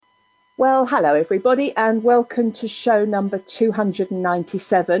Well, hello everybody, and welcome to show number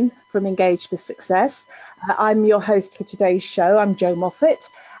 297 from Engage for Success. I'm your host for today's show. I'm Jo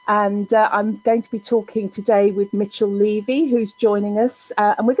Moffatt, and I'm going to be talking today with Mitchell Levy, who's joining us,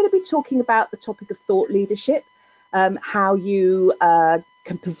 and we're going to be talking about the topic of thought leadership, how you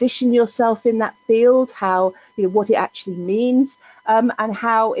can position yourself in that field, how what it actually means, and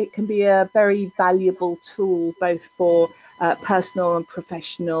how it can be a very valuable tool both for personal and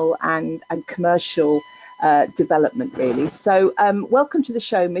professional and commercial development, really. So welcome to the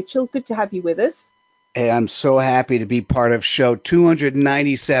show, Mitchell. Good to have you with us. Hey, I'm so happy to be part of show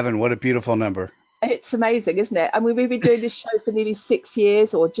 297. What a beautiful number. It's amazing, isn't it? And we've been doing this show for nearly 6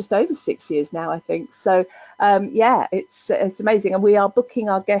 years, or just over 6 years now, I think. So, yeah, it's amazing. And we are booking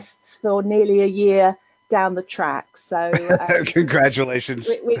our guests for nearly a year down the track. So congratulations.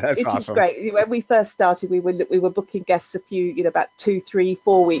 That's awesome. It is great. When we first started, we were booking guests a few, about 2, 3,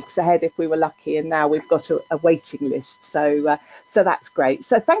 4 weeks ahead if we were lucky, and now we've got a waiting list. So that's great.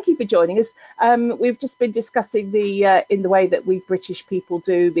 So thank you for joining us. We've just been discussing in the way that we British people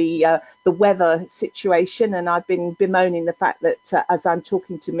do the weather situation, and I've been bemoaning the fact that as I'm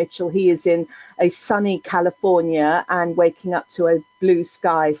talking to Mitchell, he is in a sunny California and waking up to a blue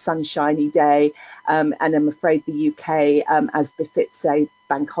sky, sunshiny day. And I'm afraid the UK, as befits a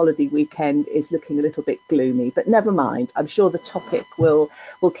bank holiday weekend, is looking a little bit gloomy. But never mind, I'm sure the topic will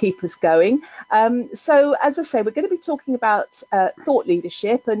keep us going. So as I say, we're going to be talking about thought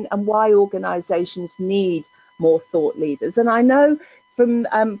leadership and why organisations need more thought leaders. And I know from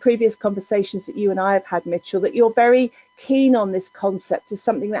previous conversations that you and I have had, Mitchell, that you're very keen on this concept as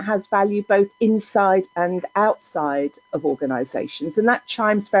something that has value both inside and outside of organisations. And that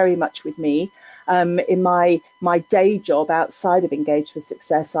chimes very much with me. In my day job outside of Engage for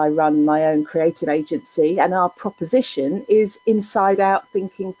Success, I run my own creative agency, and our proposition is inside out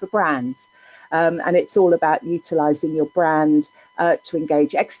thinking for brands. And it's all about utilising your brand to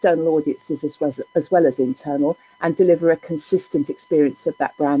engage external audiences as well as internal, and deliver a consistent experience of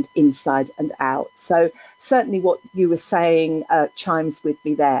that brand inside and out. So certainly what you were saying chimes with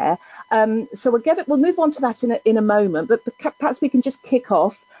me there. So we'll move on to that in a moment, but perhaps we can just kick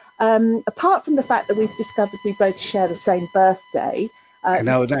off. Apart from the fact that we've discovered we both share the same birthday. I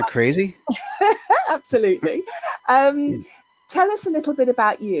know, isn't that crazy? Absolutely. Tell us a little bit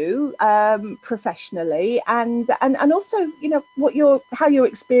about you professionally, and also, how your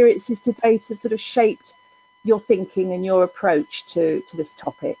experiences to date have sort of shaped your thinking and your approach to this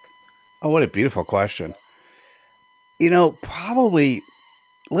topic. Oh, what a beautiful question. Probably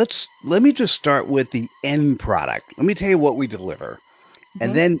let me just start with the end product. Let me tell you what we deliver.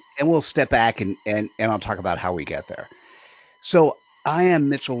 Mm-hmm. And we'll step back and I'll talk about how we get there. So I am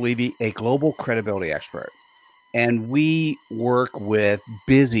Mitchell Levy, a global credibility expert. And we work with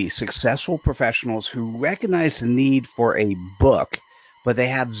busy, successful professionals who recognize the need for a book, but they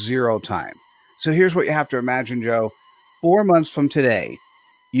have zero time. So here's what you have to imagine, Joe. 4 months from today,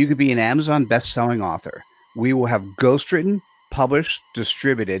 you could be an Amazon best-selling author. We will have ghostwritten, published,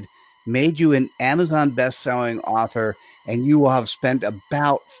 distributed, made you an Amazon best-selling author, and you will have spent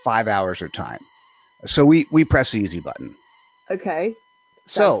about 5 hours of time. So we press the easy button. Okay.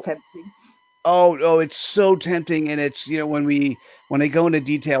 Sounds tempting. Oh, it's so tempting. And it's, when I go into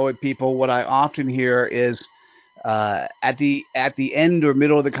detail with people, what I often hear is at the end or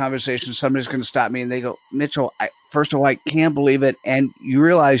middle of the conversation, somebody's going to stop me and they go, Mitchell, first of all, I can't believe it. And you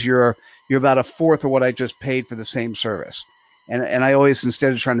realize you're about a fourth of what I just paid for the same service. And I always,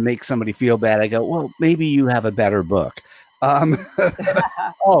 instead of trying to make somebody feel bad, I go, well, maybe you have a better book. Wait,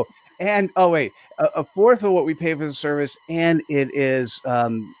 a fourth of what we pay for the service, and it is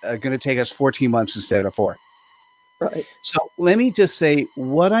going to take us 14 months instead of 4. Right. So let me just say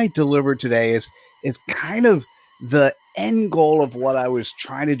what I delivered today is kind of the end goal of what I was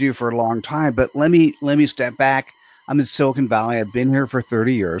trying to do for a long time. But let me step back. I'm in Silicon Valley. I've been here for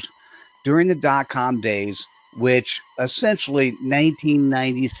 30 years. During the dot-com days, which essentially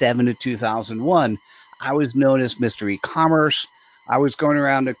 1997 to 2001, I was known as Mr. E-commerce. I was going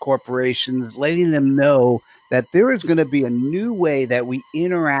around to corporations letting them know that there is going to be a new way that we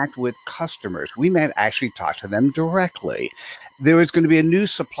interact with customers. We might actually talk to them directly. There is going to be a new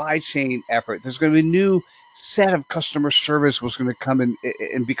supply chain effort. There's going to be a new set of customer service was going to come in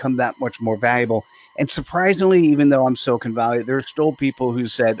and become that much more valuable. And surprisingly, even though I'm Silicon Valley, there are still people who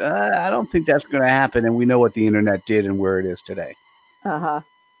said, I don't think that's going to happen. And we know what the internet did and where it is today. Uh-huh.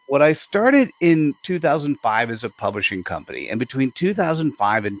 What I started in 2005 as a publishing company, and between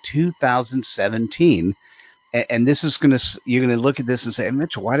 2005 and 2017, and this is you're going to look at this and say,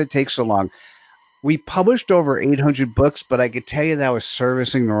 Mitchell, why did it take so long? We published over 800 books, but I could tell you that I was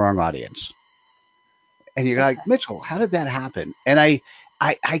servicing the wrong audience. And you're like, Mitchell, how did that happen? And I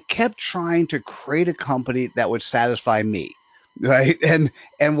kept trying to create a company that would satisfy me, right? And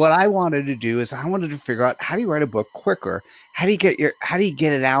what I wanted to do is I wanted to figure out, how do you write a book quicker? How do you get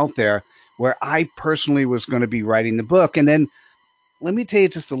it out there where I personally was going to be writing the book? And then let me tell you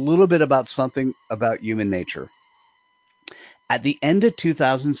just a little bit about something about human nature. At the end of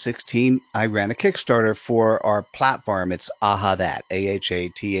 2016, I ran a Kickstarter for our platform. It's AHAthatwho,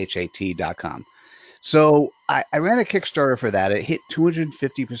 AHAthatwho.com. So I ran a Kickstarter for that. It hit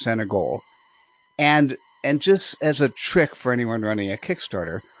 250% of goal. And just as a trick for anyone running a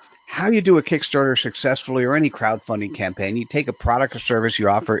Kickstarter, how you do a Kickstarter successfully or any crowdfunding campaign, you take a product or service you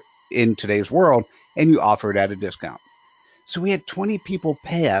offer in today's world and you offer it at a discount. So we had 20 people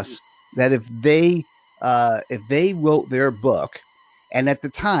pay us that if they wrote their book, and at the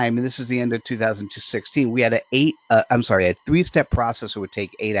time, and this is the end of 2016, we had a 3-step process that would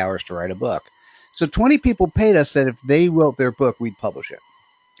take 8 hours to write a book. So 20 people paid us that if they wrote their book, we'd publish it.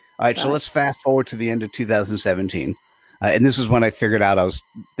 All right, so let's fast forward to the end of 2017. And this is when I figured out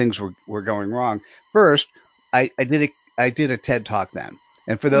things were going wrong. First, I did a TED Talk then.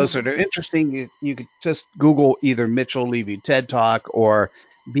 And for those that are interested, you could just Google either Mitchell Levy TED Talk or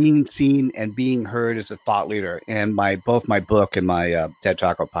being seen and being heard as a thought leader. And both my book and my TED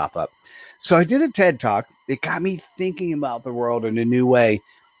Talk will pop up. So I did a TED Talk. It got me thinking about the world in a new way.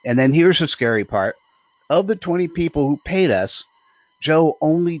 And then here's the scary part. Of the 20 people who paid us, Joe,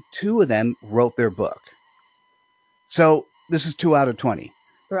 only 2 of them wrote their book. So this is 2 out of 20.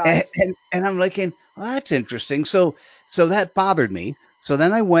 Right. And I'm looking, well, that's interesting. So that bothered me. So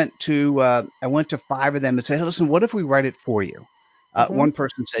then I went to 5 of them and said, hey, listen, what if we write it for you? One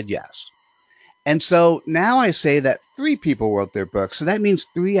person said yes. And so now I say that 3 people wrote their book. So that means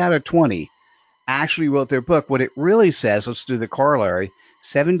 3 out of 20 actually wrote their book. What it really says, let's do the corollary,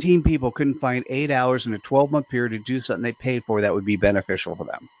 17 people couldn't find 8 hours in a 12-month period to do something they paid for that would be beneficial for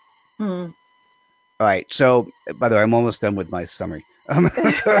them. All right. So, by the way, I'm almost done with my summary. No,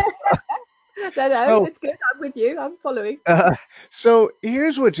 it's good. I'm with you. I'm following. So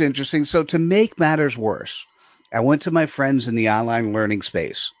here's what's interesting. So to make matters worse, I went to my friends in the online learning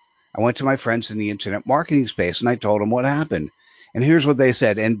space. I went to my friends in the internet marketing space, and I told them what happened. And here's what they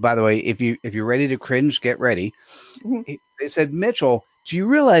said. And by the way, if you're ready to cringe, get ready. They said, Mitchell, do you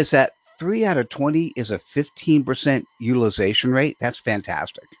realize that 3 out of 20 is a 15% utilization rate? That's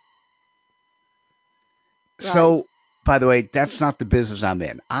fantastic. Right. So, by the way, that's not the business I'm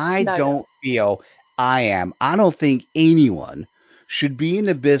in. I don't think anyone should be in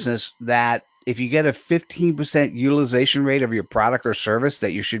a business that if you get a 15% utilization rate of your product or service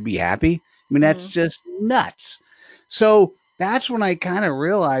that you should be happy. I mean, that's just nuts. So that's when I kind of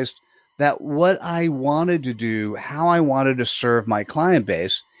realized that what I wanted to do, how I wanted to serve my client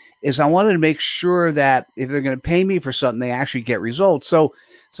base, is I wanted to make sure that if they're going to pay me for something, they actually get results. So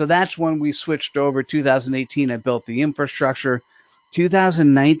that's when we switched over. 2018, I built the infrastructure.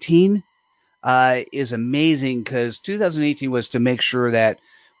 2019 is amazing because 2018 was to make sure that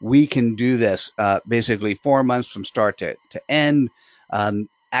we can do this basically 4 months from start to end.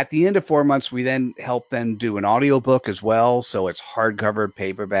 At the end of 4 months, we then help them do an audiobook as well. So it's hardcover,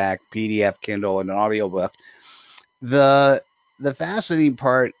 paperback, PDF, Kindle, and an audiobook. The fascinating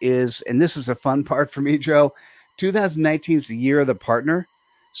part is, and this is the fun part for me, Joe, 2019 is the year of the partner.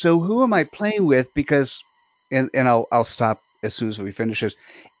 So who am I playing with? Because, and I'll stop as soon as we finish this.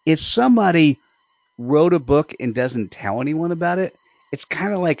 If somebody wrote a book and doesn't tell anyone about it, it's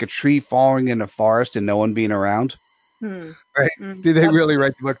kind of like a tree falling in a forest and no one being around. Right? Did they really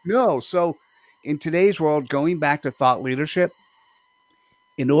write the book? No. So in today's world, going back to thought leadership,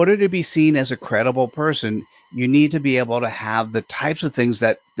 in order to be seen as a credible person, you need to be able to have the types of things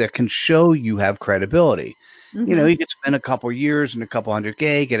that can show you have credibility. You know, you could spend a couple years and a couple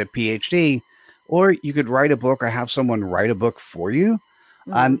 $100K, get a PhD, or you could write a book or have someone write a book for you.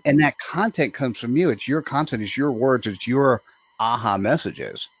 And that content comes from you. It's your content. It's your words. It's your aha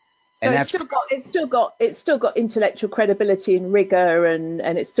messages. So and it's still got intellectual credibility and rigor, and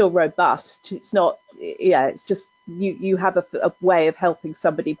it's still robust. It's not, it's just you have a way of helping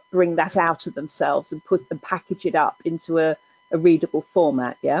somebody bring that out of themselves and package it up into a readable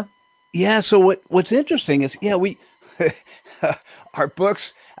format. Yeah. Yeah. So what's interesting is, we our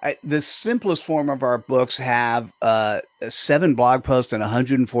books. The simplest form of our books have 7 blog posts and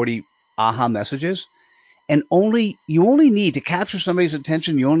 140 aha messages. And you only need to capture somebody's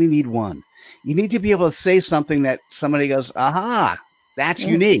attention. You only need one. You need to be able to say something that somebody goes, aha, that's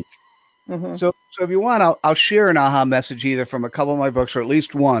unique. So if you want, I'll share an aha message either from a couple of my books or at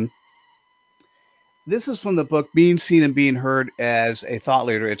least one. this is from the book Being Seen and Being Heard as a Thought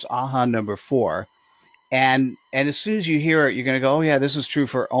Leader. It's AHA number 4. And as soon as you hear it, you're going to go, oh, yeah, this is true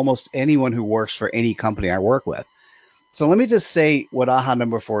for almost anyone who works for any company I work with. So let me just say what AHA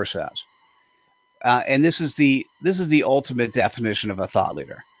number 4 says. And this is the ultimate definition of a thought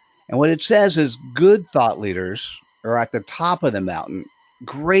leader. And what it says is good thought leaders are at the top of the mountain.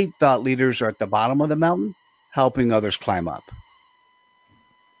 Great thought leaders are at the bottom of the mountain, helping others climb up.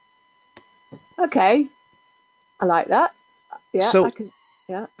 Okay, I like that. Yeah, So, I can.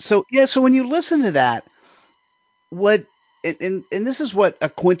 Yeah. So when you listen to that, and this is what a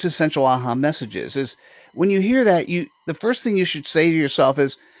quintessential AHA message is when you hear that, the first thing you should say to yourself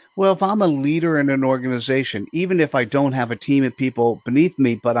is, well, if I'm a leader in an organization, even if I don't have a team of people beneath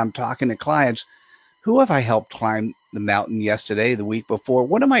me, but I'm talking to clients, who have I helped climb the mountain yesterday, the week before?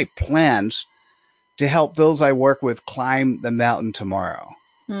 What are my plans to help those I work with climb the mountain tomorrow?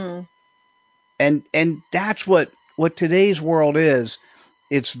 And that's what today's world is.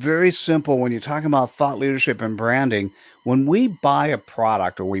 It's very simple when you're talking about thought leadership and branding. When we buy a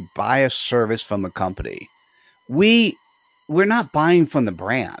product or we buy a service from a company, we're not buying from the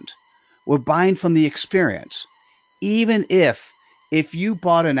brand. We're buying from the experience. Even if you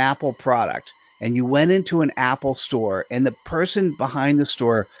bought an Apple product and you went into an Apple store and the person behind the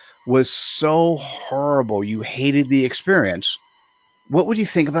store was so horrible, you hated the experience, what would you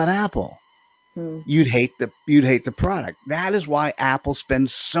think about Apple? You'd hate the product. That is why Apple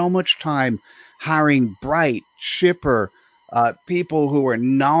spends so much time hiring bright, chipper people who are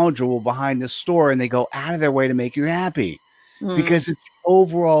knowledgeable behind the store, and they go out of their way to make you happy because it's the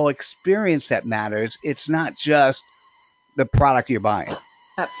overall experience that matters. It's not just the product you're buying.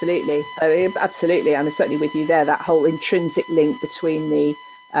 Absolutely. Absolutely. I'm certainly with you there. That whole intrinsic link between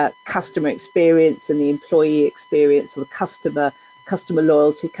the customer experience and the employee experience, or the customer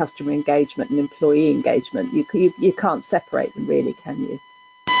loyalty, customer engagement, and employee engagement. You can't separate them, really, can you?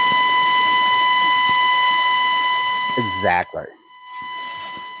 Exactly.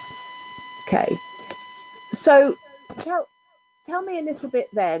 Okay. So tell me a little bit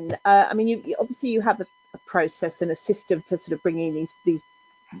then. I mean, you obviously have a process and a system for sort of bringing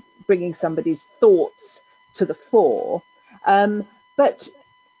bringing somebody's thoughts to the fore. But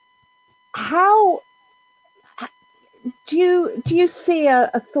how do you see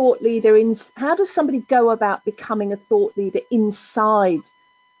a thought leader how does somebody go about becoming a thought leader inside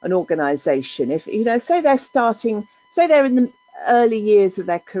an organization? If, say they're in the early years of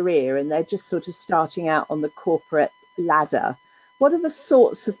their career and they're just sort of starting out on the corporate ladder, what are the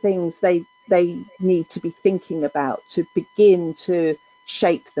sorts of things they need to be thinking about to begin to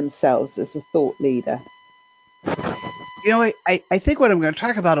shape themselves as a thought leader? I think what I'm going to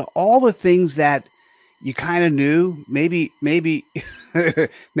talk about are all the things that you kind of knew. Maybe maybe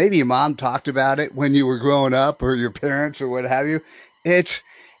your mom talked about it when you were growing up, or your parents, or what have you. It's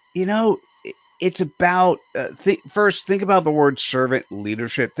about first, think about the word servant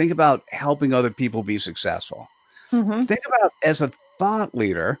leadership. Think about helping other people be successful. Think about, as a thought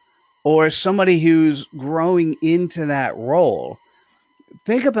leader or somebody who's growing into that role,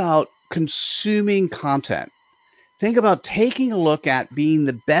 think about consuming content. Think about taking a look at being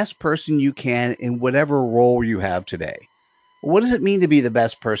the best person you can in whatever role you have today. What does it mean to be the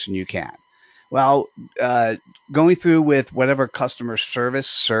best person you can? Well, going through with whatever customer service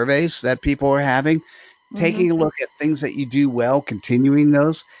surveys that people are having, taking a look at things that you do well, continuing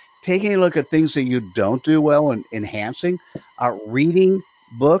those, taking a look at things that you don't do well and enhancing, reading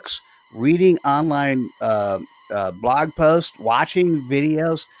books, reading online blog posts, watching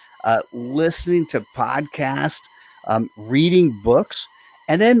videos, listening to podcasts, reading books,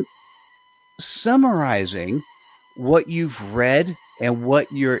 and then summarizing what you've read and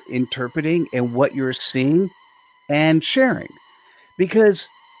what you're interpreting and what you're seeing and sharing. Because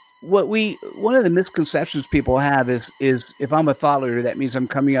one of the misconceptions people have is if I'm a thought leader, that means I'm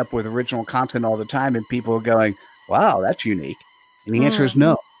coming up with original content all the time and people are going, wow, that's unique. And the answer is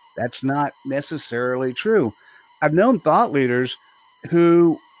no, that's not necessarily true. I've known thought leaders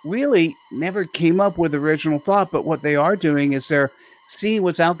who really never came up with original thought, but what they are doing is they're seeing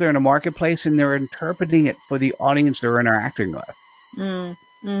what's out there in the marketplace and they're interpreting it for the audience they're interacting with.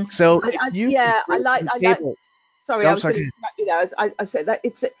 So I like. Sorry, I was going to, I said that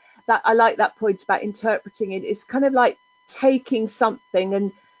that I like that point about interpreting it. It's kind of like taking something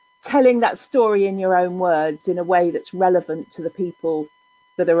and telling that story in your own words in a way that's relevant to the people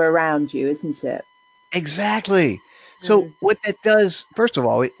that are around you, isn't it? Exactly. So what that does, first of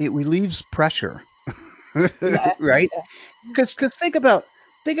all, it relieves pressure, right? Because think about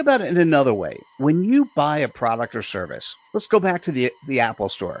it in another way. When you buy a product or service, let's go back to the Apple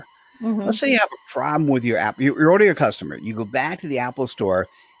store. Mm-hmm. Let's say you have a problem with your app. You're already a customer. You go back to the Apple store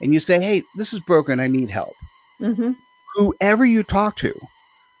and you say, hey, this is broken. I need help. Mm-hmm. Whoever you talk to,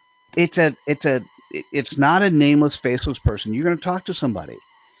 it's not a nameless, faceless person. You're going to talk to somebody.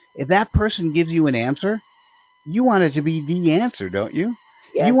 If that person gives you an answer, you want it to be the answer, don't you? You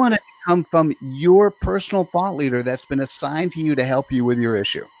Yes. want it to come from your personal thought leader that's been assigned to you to help you with your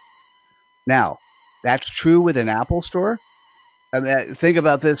issue. Now, that's true with an Apple store. I mean, think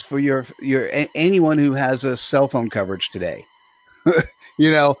about this for anyone who has a cell phone coverage today.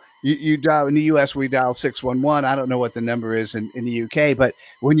 You dial in the U.S. we dial 611. I don't know what the number is in the U.K., but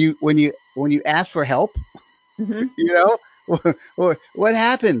when you ask for help, Mm-hmm. you know, what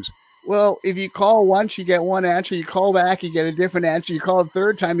happens? Well, if you call once, you get one answer. You call back, you get a different answer. You call a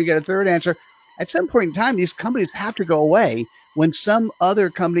third time, you get a third answer. At some point in time, these companies have to go away when some other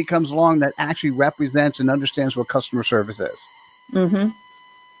company comes along that actually represents and understands what customer service is. Mm-hmm.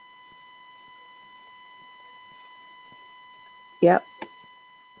 Yep.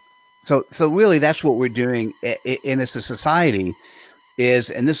 So really, that's what we're doing as a society.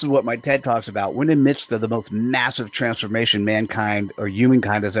 And this is what my TED talks about. We're in the midst of the most massive transformation mankind or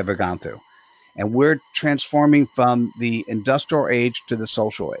humankind has ever gone through. And we're transforming from the industrial age to the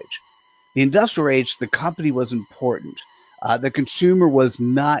social age. The industrial age, the company was important. The consumer was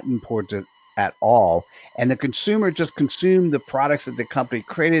not important at all. And the consumer just consumed the products that the company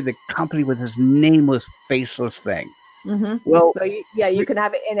created. The company was this nameless, faceless thing. Mm-hmm. Well, So you can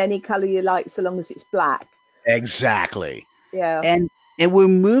have it in any color you like, so long as it's black. exactly. Yeah. And we're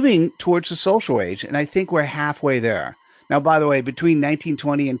moving towards the social age, and I think we're halfway there. Now, by the way, between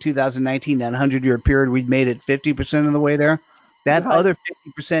 1920 and 2019, that 100-year period, we've made it 50% of the way there. That Right. other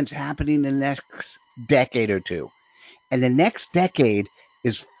 50% is happening in the next decade or two. And the next decade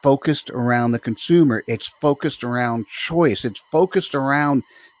is focused around the consumer. It's focused around choice. It's focused around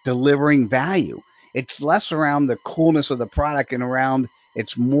delivering value. It's less around the coolness of the product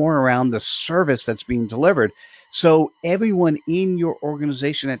it's more around the service that's being delivered. So everyone in your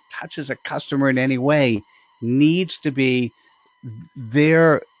organization that touches a customer in any way needs to be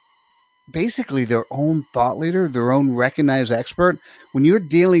basically their own thought leader, their own recognized expert. When you're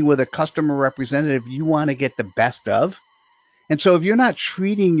dealing with a customer representative, you want to get the best of. And so if you're not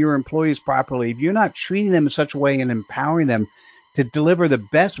treating your employees properly, if you're not treating them in such a way and empowering them to deliver the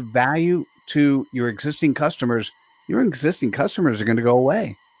best value to your existing customers are going to go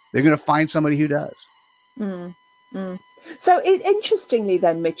away. They're going to find somebody who does. Mm, mm. So interestingly,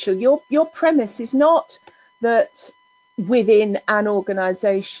 then, Mitchell, your premise is not that within an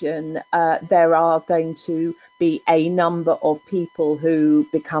organization there are going to be a number of people who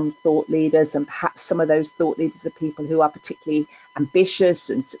become thought leaders, and perhaps some of those thought leaders are people who are particularly ambitious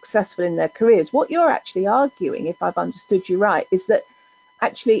and successful in their careers. What you're actually arguing, if I've understood you right, is that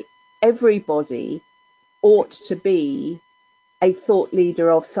actually everybody ought to be a thought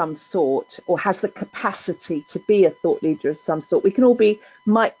leader of some sort, or has the capacity to be a thought leader of some sort. We can all be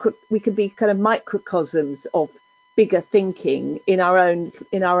we can be kind of microcosms of bigger thinking in our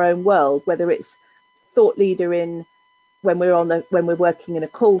own world, whether it's thought leader in when we're working in a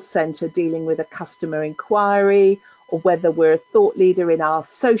call center dealing with a customer inquiry, or whether we're a thought leader in our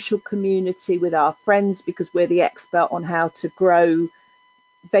social community with our friends because we're the expert on how to grow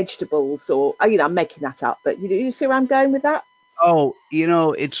vegetables, or I'm making that up, but you see where I'm going with that? Oh,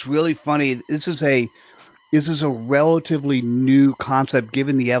 it's really funny. This is a relatively new concept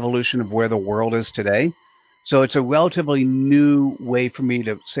given the evolution of where the world is today. So it's a relatively new way for me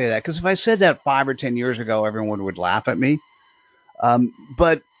to say that. Because if I said that 5 or 10 years ago, everyone would laugh at me.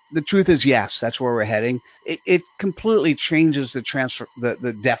 But the truth is, yes, that's where we're heading. It completely changes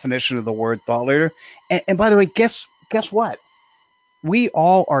the definition of the word thought leader. And by the way, guess what? We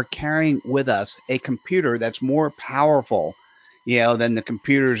all are carrying with us a computer that's more powerful, than the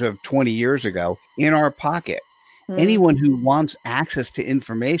computers of 20 years ago in our pocket. Anyone who wants access to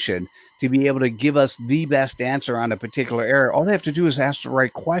information to be able to give us the best answer on a particular area, all they have to do is ask the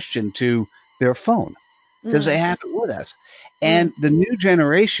right question to their phone because they have it with us. And the new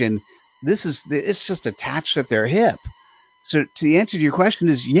generation, it's just attached at their hip. So the answer to your question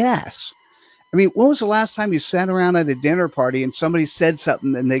is yes. I mean, when was the last time you sat around at a dinner party and somebody said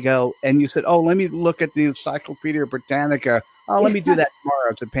something and you said, oh, let me look at the Encyclopedia Britannica. Oh, let me do that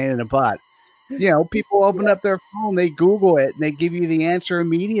tomorrow. It's a pain in the butt. People open up their phone, they Google it, and they give you the answer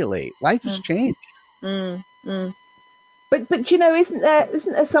immediately. Life has changed. Mm, mm. But isn't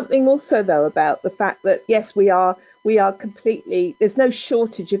there something also though about the fact that yes, we are completely, there's no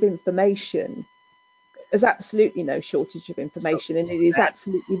shortage of information. There's absolutely no shortage of information, and it is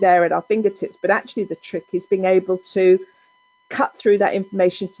absolutely there at our fingertips. But actually, the trick is being able to cut through that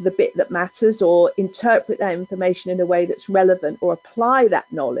information to the bit that matters, or interpret that information in a way that's relevant, or apply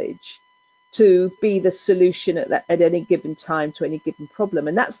that knowledge to be the solution at any given time to any given problem.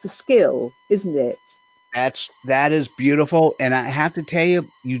 And that's the skill, isn't it? That is beautiful. And I have to tell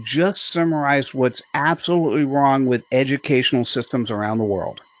you, you just summarized what's absolutely wrong with educational systems around the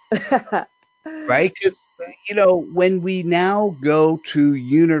world. Right? 'Cause, when we now go to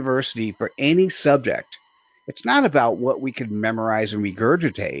university for any subject, it's not about what we can memorize and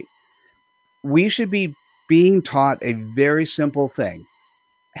regurgitate. We should be being taught a very simple thing: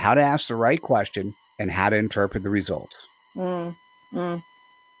 how to ask the right question and how to interpret the results.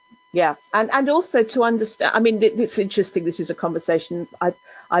 Yeah, and also to understand. I mean, it's interesting. This is a conversation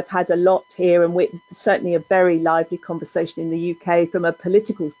I've had a lot here, and certainly a very lively conversation in the UK from a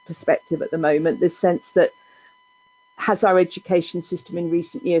political perspective at the moment. The sense that has our education system in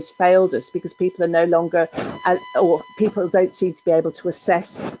recent years failed us because people are no longer, or people don't seem to be able to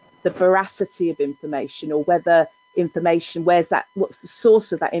assess the veracity of information, or whether information, what's the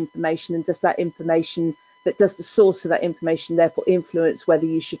source of that information, and does the source of that information therefore influence whether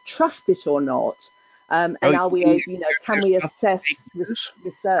you should trust it or not? And are we able, can we assess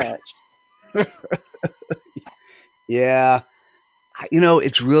research? Yeah,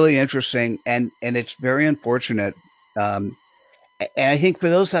 it's really interesting, and it's very unfortunate. And I think for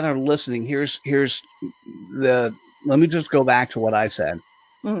those that are listening, let me just go back to what I said.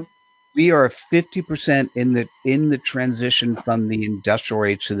 We are 50% in the transition from the industrial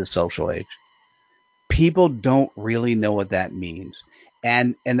age to the social age. People don't really know what that means.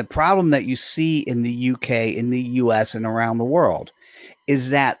 And the problem that you see in the UK, in the US, and around the world is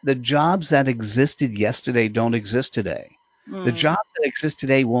that the jobs that existed yesterday don't exist today. The jobs that exist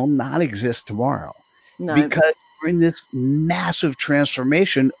today will not exist tomorrow. No. Because we're in this massive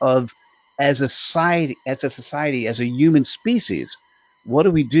transformation as a society, as a human species. What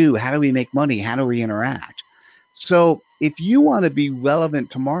do we do? How do we make money? How do we interact? So if you want to be relevant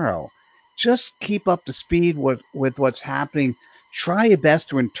tomorrow, just keep up to speed with what's happening. Try your best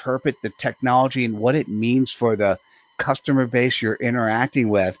to interpret the technology and what it means for the customer base you're interacting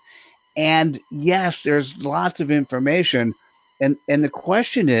with. And yes, there's lots of information. And the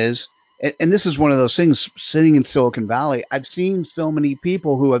question is, and this is one of those things, sitting in Silicon Valley, I've seen so many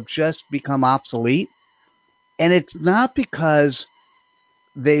people who have just become obsolete. And it's not because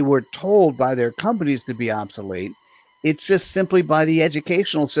they were told by their companies to be obsolete. It's just simply by the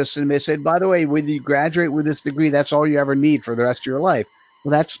educational system. They said, by the way, when you graduate with this degree, that's all you ever need for the rest of your life.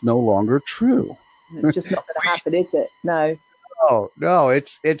 Well, that's no longer true. It's just not going to happen, is it? No. No,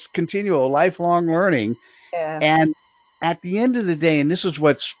 it's continual, lifelong learning. Yeah. And at the end of the day, and this is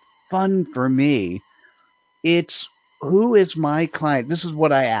what's fun for me, it's who is my client? This is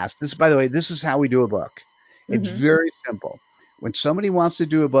what I ask. By the way, this is how we do a book. It's very simple. When somebody wants to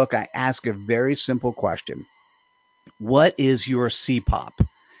do a book, I ask a very simple question. What is your CPOP?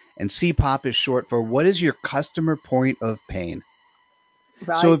 And CPOP is short for what is your customer point of pain?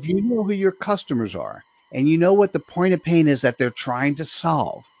 Right. So if you know who your customers are, and you know what the point of pain is that they're trying to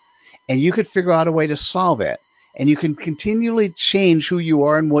solve, and you could figure out a way to solve it, and you can continually change who you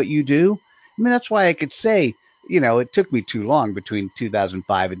are and what you do. I mean, that's why I could say, it took me too long between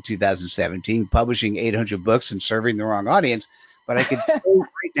 2005 and 2017, publishing 800 books and serving the wrong audience. But I could say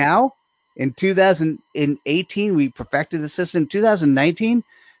right now, in 2018, we perfected the system. In 2019,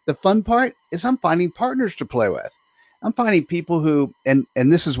 the fun part is I'm finding partners to play with. I'm finding people who, and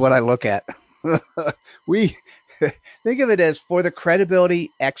this is what I look at. We think of it as, for the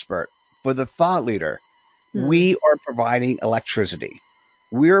credibility expert, for the thought leader, we are providing electricity.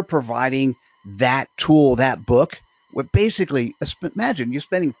 We are providing that tool, that book. What basically, imagine you're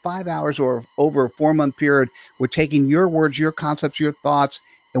spending 5 hours or over a 4-month period. We're taking your words, your concepts, your thoughts,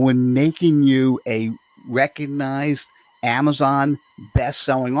 and we're making you a recognized Amazon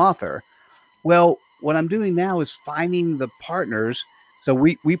best-selling author. Well, what I'm doing now is finding the partners. So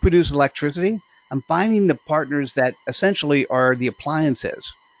we produce electricity. I'm finding the partners that essentially are the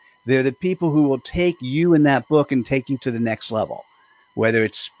appliances. They're the people who will take you in that book and take you to the next level, whether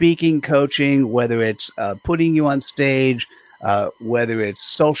it's speaking, coaching, whether it's putting you on stage, whether it's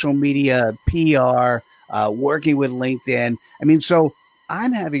social media, PR, working with LinkedIn. I mean, so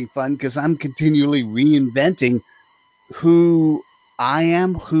I'm having fun because I'm continually reinventing who I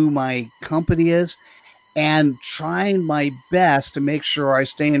am, who my company is, and trying my best to make sure I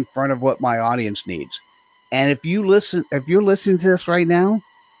stay in front of what my audience needs. And if you're listening to this right now,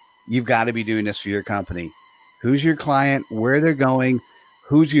 you've got to be doing this for your company. Who's your client? Where they're going?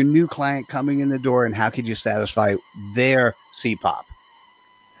 Who's your new client coming in the door? And how could you satisfy their CPOP?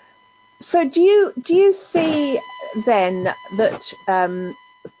 So do you see then that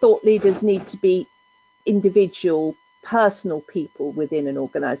thought leaders need to be individual, personal people within an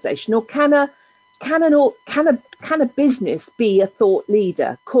organisation, or can a business be a thought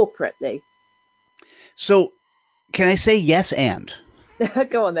leader corporately? So can I say yes and?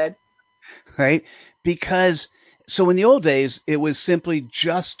 Go on then. Right? Because so in the old days, it was simply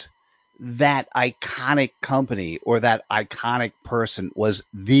just that iconic company or that iconic person was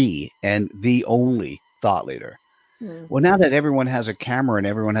the and the only thought leader. Well, now that everyone has a camera and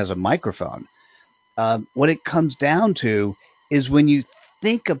everyone has a microphone, what it comes down to is when you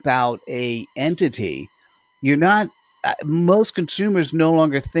think about a entity, you're not. Most consumers no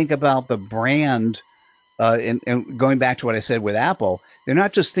longer think about the brand. And going back to what I said with Apple, they're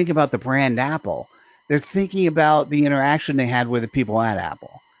not just thinking about the brand Apple. They're thinking about the interaction they had with the people at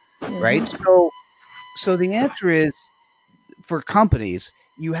Apple, right? So the answer is, for companies,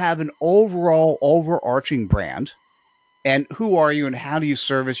 you have an overall overarching brand, and who are you and how do you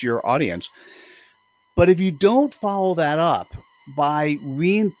service your audience? But if you don't follow that up by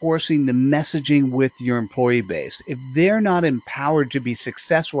reinforcing the messaging with your employee base, if they're not empowered to be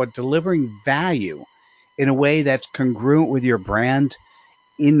successful at delivering value in a way that's congruent with your brand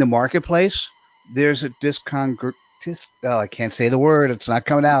in the marketplace, there's a I can't say the word. It's not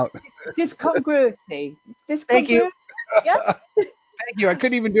coming out. Discongruity. Thank you. Yeah. Thank you. I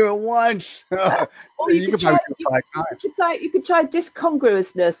couldn't even do it once. Or you could try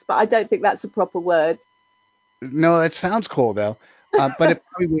discongruousness, but I don't think that's a proper word. No, that sounds cool though. But it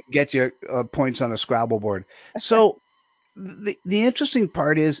probably wouldn't get you points on a Scrabble board. So the interesting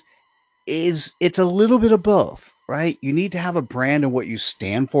part is it's a little bit of both, right? You need to have a brand and what you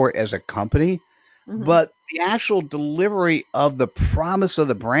stand for as a company, but the actual delivery of the promise of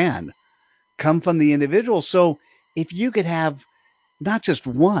the brand come from the individual. So if you could have not just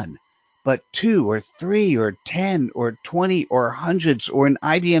one, but 2 or 3 or 10 or 20 or hundreds, or in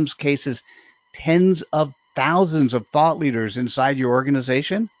IBM's cases, tens of thousands of thought leaders inside your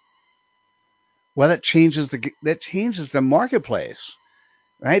organization, well, that changes the marketplace,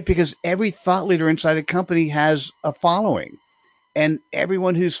 right? Because every thought leader inside a company has a following, and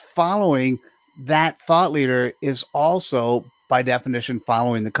everyone who's following that thought leader is also, by definition,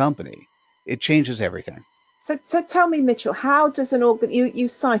 following the company. It changes everything. So tell me, Mitchell, how does you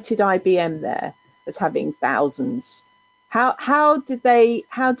cited IBM there as having thousands. How did they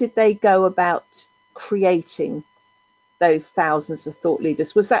go about creating those thousands of thought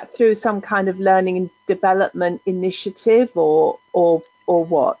leaders? Was that through some kind of learning and development initiative, or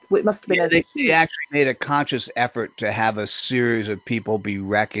what? It must have been. They actually made a conscious effort to have a series of people be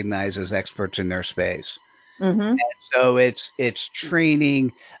recognized as experts in their space. And so it's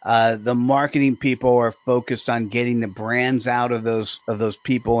training. The marketing people are focused on getting the brands out of those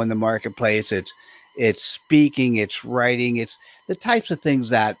people in the marketplace. It's speaking, it's writing, it's the types of things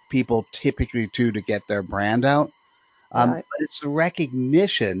that people typically do to get their brand out. But it's the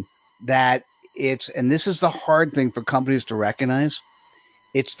recognition that and this is the hard thing for companies to recognize.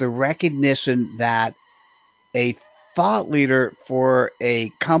 It's the recognition that a thought leader for a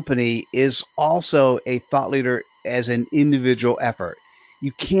company is also a thought leader as an individual effort.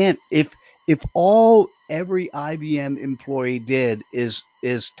 You can't, if every IBM employee did is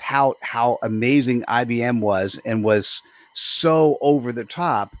tout how amazing IBM was and was so over the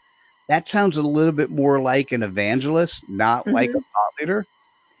top, that sounds a little bit more like an evangelist, not like a thought leader.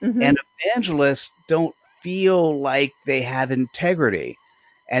 And evangelists don't feel like they have integrity.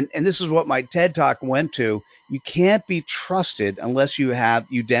 And this is what my TED Talk went to. You can't be trusted unless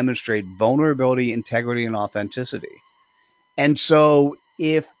you demonstrate vulnerability, integrity, and authenticity. And so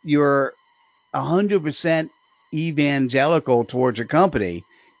if you're 100% evangelical towards a company,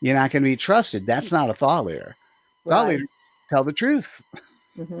 you're not going to be trusted. That's not a thought leader. Thought leaders tell the truth.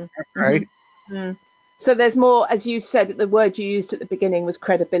 Right? So there's more, as you said, the word you used at the beginning was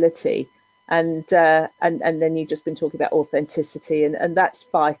credibility. And then you've just been talking about authenticity, and that's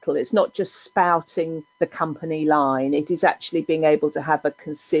vital. It's not just spouting the company line. It is actually being able to have a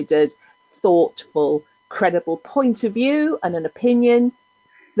considered, thoughtful, credible point of view and an opinion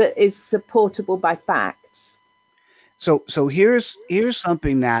that is supportable by facts. So here's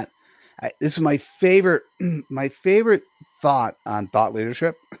something that this is my favorite thought on thought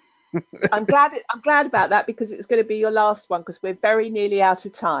leadership. I'm glad about that, because it's going to be your last one, because we're very nearly out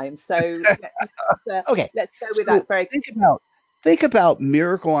of time. So okay, let's go with that. Very think about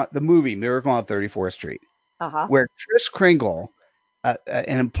the movie Miracle on 34th Street, where Kris Kringle,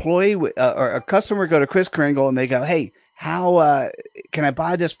 an employee or a customer, go to Kris Kringle and they go, "Hey, how can I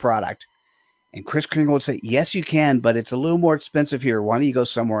buy this product?" And Chris Kringle would say, yes, you can, but it's a little more expensive here. Why don't you go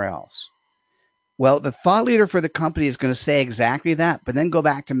somewhere else? Well, the thought leader for the company is going to say exactly that, but then go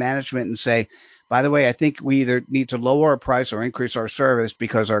back to management and say, by the way, I think we either need to lower our price or increase our service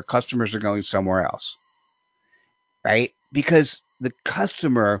because our customers are going somewhere else, right? Because the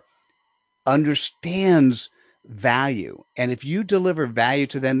customer understands value. And if you deliver value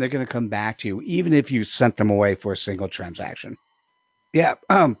to them, they're going to come back to you, even if you sent them away for a single transaction. Yeah,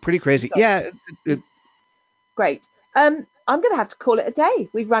 pretty crazy. Yeah, Great. I'm going to have to call it a day.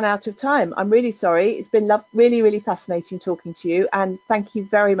 We've run out of time. I'm really sorry. It's been really, really fascinating talking to you. And thank you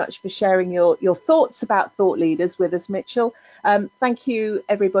very much for sharing your thoughts about thought leaders with us, Mitchell. Thank you,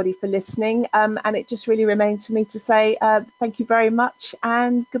 everybody, for listening. And it just really remains for me to say thank you very much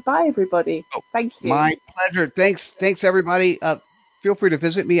and goodbye, everybody. Thank you. My pleasure. Thanks, everybody. Feel free to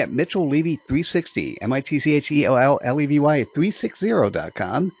visit me at Mitchell Levy 360, MITCHELLEVY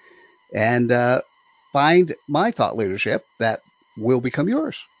 360.com. And find my thought leadership that will become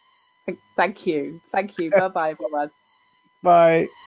yours. Thank you. Bye-bye, everyone. Bye.